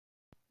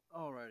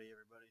Alrighty,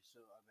 everybody.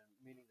 So I've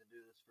been meaning to do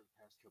this for the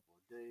past couple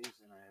of days,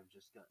 and I have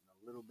just gotten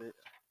a little bit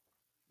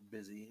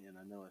busy, and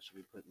I know I should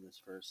be putting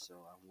this first, so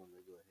I wanted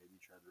to go ahead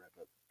and try to wrap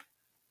up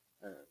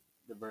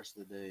the verse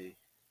of the day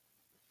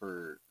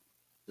for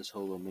this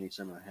whole little mini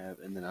sermon I have,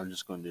 and then I'm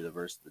just going to do the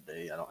verse of the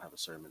day. I don't have a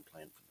sermon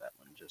planned for that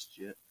one just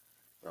yet,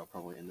 but I'll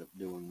probably end up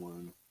doing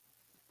one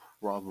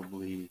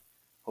probably,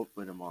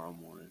 hopefully tomorrow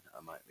morning. I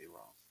might be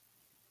wrong.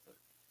 But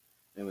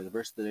anyway, the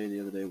verse of the day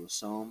the other day was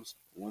Psalms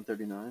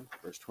 139,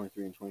 verse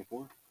 23 and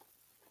 24.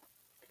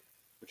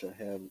 Which I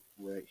have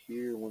right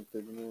here,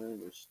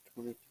 139, verse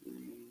 23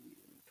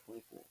 and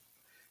 24. It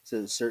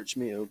says, "Search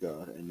me, O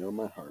God, and know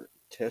my heart.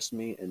 Test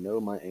me and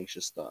know my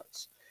anxious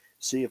thoughts.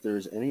 See if there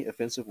is any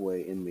offensive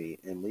way in me,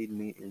 and lead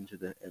me into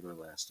the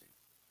everlasting,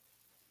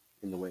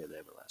 in the way of the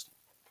everlasting."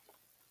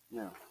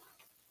 Now,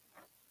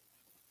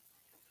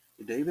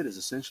 David is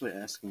essentially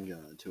asking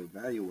God to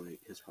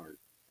evaluate his heart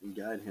and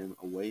guide him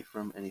away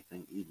from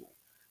anything evil,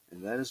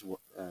 and that is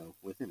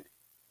within it.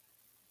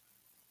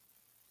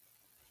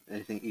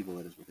 Anything evil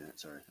that is within it.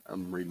 Sorry,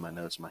 I'm reading my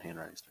notes. My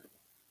handwriting's terrible.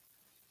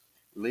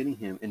 Leading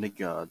him into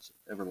God's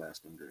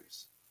everlasting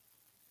grace.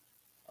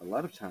 A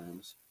lot of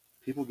times,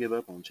 people give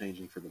up on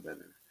changing for the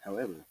better.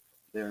 However,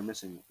 they are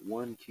missing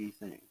one key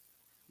thing.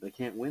 They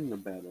can't win the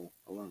battle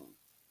alone.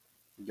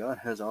 God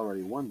has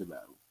already won the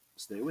battle.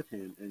 Stay with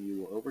Him, and you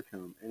will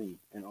overcome any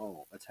and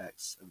all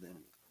attacks of the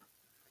enemy.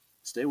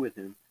 Stay with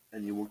Him,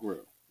 and you will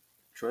grow.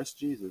 Trust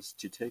Jesus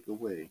to take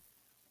away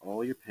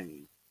all your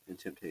pain and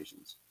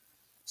temptations.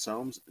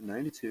 Psalms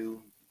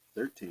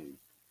 92:13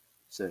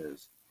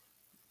 says,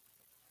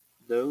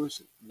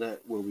 "Those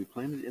that will be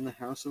planted in the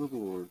house of the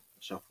Lord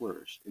shall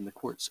flourish in the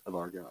courts of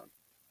our God."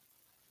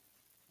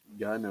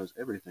 God knows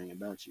everything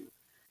about you,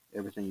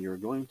 everything you are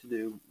going to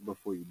do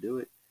before you do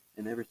it,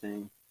 and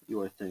everything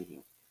you are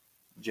thinking.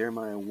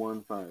 Jeremiah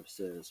 1:5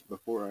 says,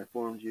 "Before I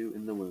formed you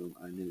in the womb,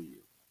 I knew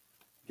you."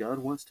 God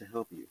wants to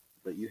help you,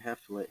 but you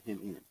have to let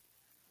Him in.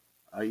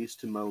 I used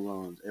to mow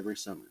lawns every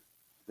summer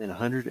in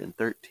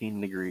 113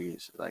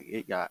 degrees. Like,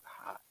 it got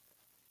hot.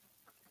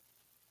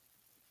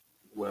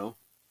 Well,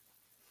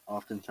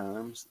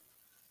 oftentimes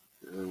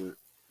there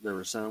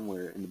were some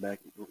where in the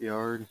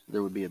backyard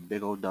there would be a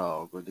big old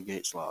dog with the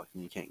gates locked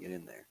and you can't get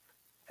in there.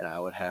 And I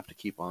would have to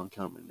keep on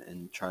coming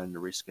and trying to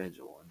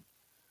reschedule. And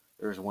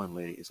there was one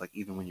lady, it's like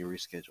even when you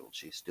rescheduled,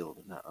 she still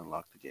did not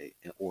unlock the gate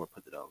or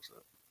put the dogs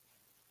up.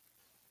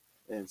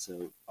 And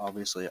so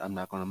obviously I'm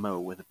not going to mow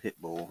with a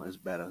pit bull as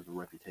bad of a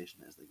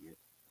reputation as they get.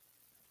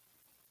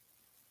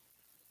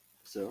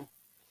 So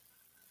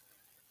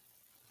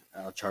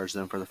I'll charge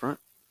them for the front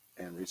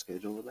and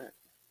reschedule the back.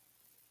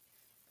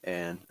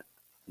 And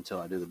until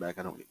I do the back,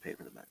 I don't get paid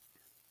for the back.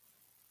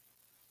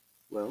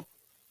 Well,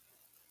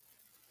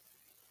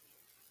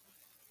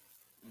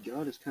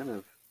 God is kind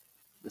of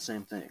the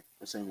same thing,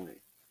 the same way.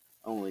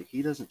 Only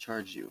He doesn't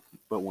charge you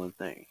but one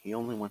thing. He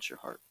only wants your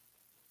heart.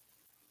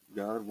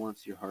 God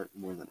wants your heart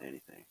more than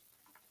anything.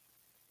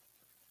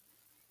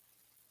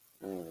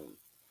 Um,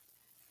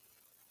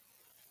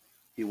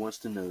 he wants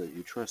to know that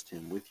you trust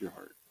Him with your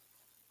heart.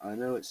 I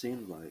know it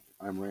seems like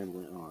I'm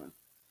rambling on,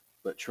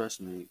 but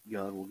trust me,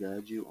 God will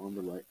guide you on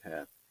the right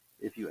path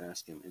if you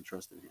ask Him and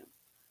trust in Him.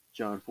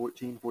 John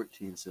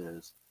 14:14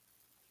 says,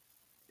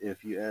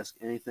 "If you ask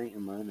anything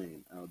in my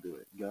name, I'll do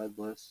it." God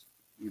bless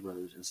you,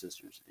 brothers and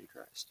sisters in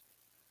Christ.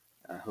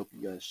 I hope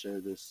you guys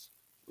share this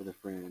with a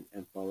friend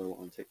and follow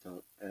on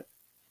TikTok at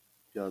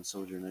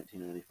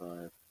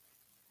GodSoldier1995.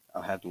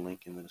 I'll have the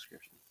link in the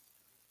description.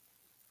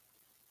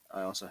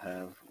 I also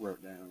have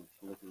wrote down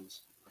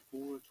Philippians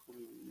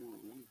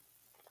 4:21.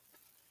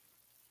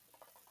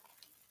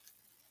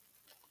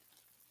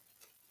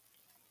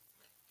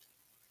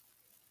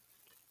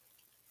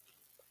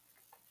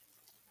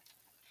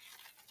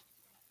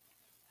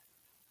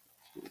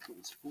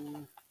 Philippians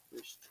 4,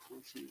 verse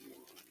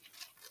 21.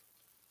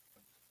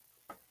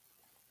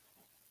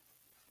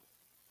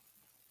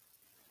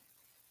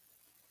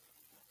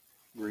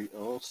 Greet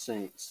all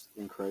saints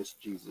in Christ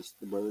Jesus.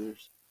 The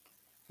brothers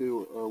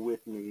who are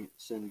with me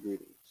send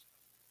greetings.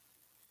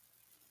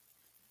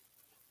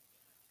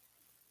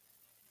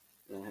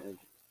 And I have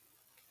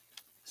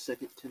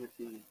 2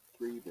 Timothy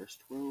 3, verse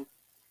 12,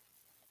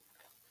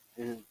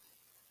 and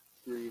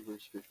 3,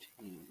 verse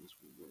 15 as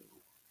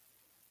well.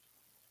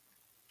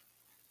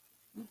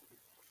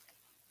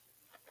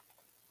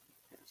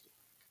 Fantastic.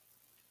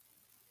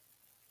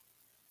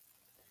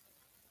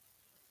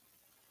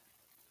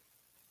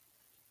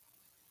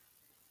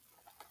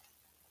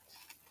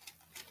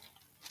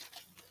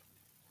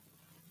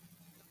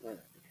 All right.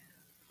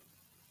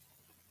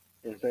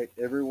 In fact,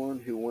 everyone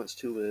who wants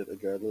to live a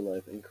godly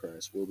life in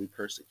Christ will be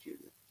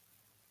persecuted.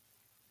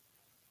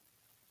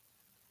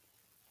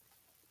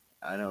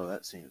 I know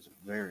that seems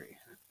very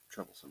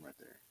troublesome right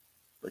there.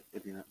 But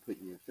if you're not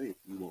putting your faith,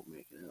 you won't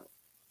make it out.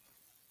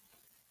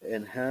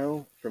 And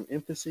how from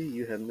infancy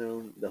you have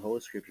known the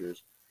Holy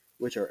Scriptures,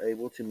 which are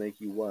able to make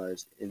you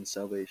wise in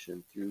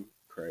salvation through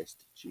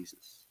Christ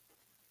Jesus.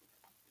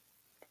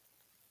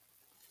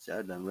 See,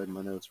 I done read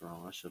my notes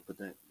wrong. I should have put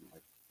that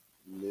like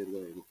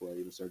midway before I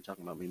even started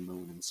talking about me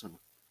moaning. So,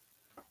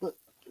 but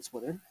it's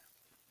whatever.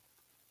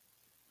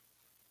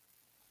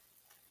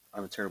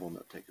 I'm a terrible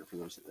note taker for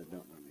those that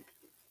don't know me.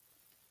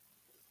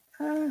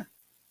 Ah,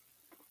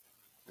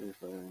 let me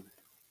find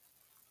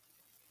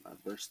my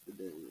verse of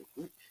the day real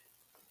quick.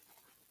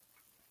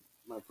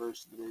 My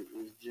verse of the day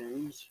is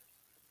James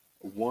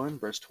 1,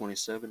 verse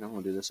 27. I'm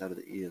going to do this out of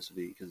the ESV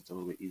because it's a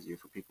little bit easier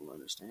for people to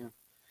understand.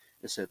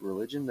 It said,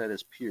 religion that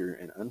is pure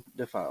and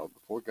undefiled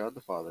before God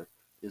the Father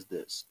is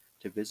this,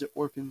 to visit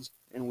orphans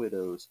and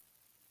widows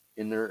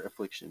in their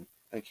affliction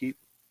and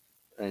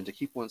to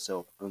keep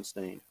oneself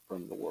unstained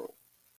from the world.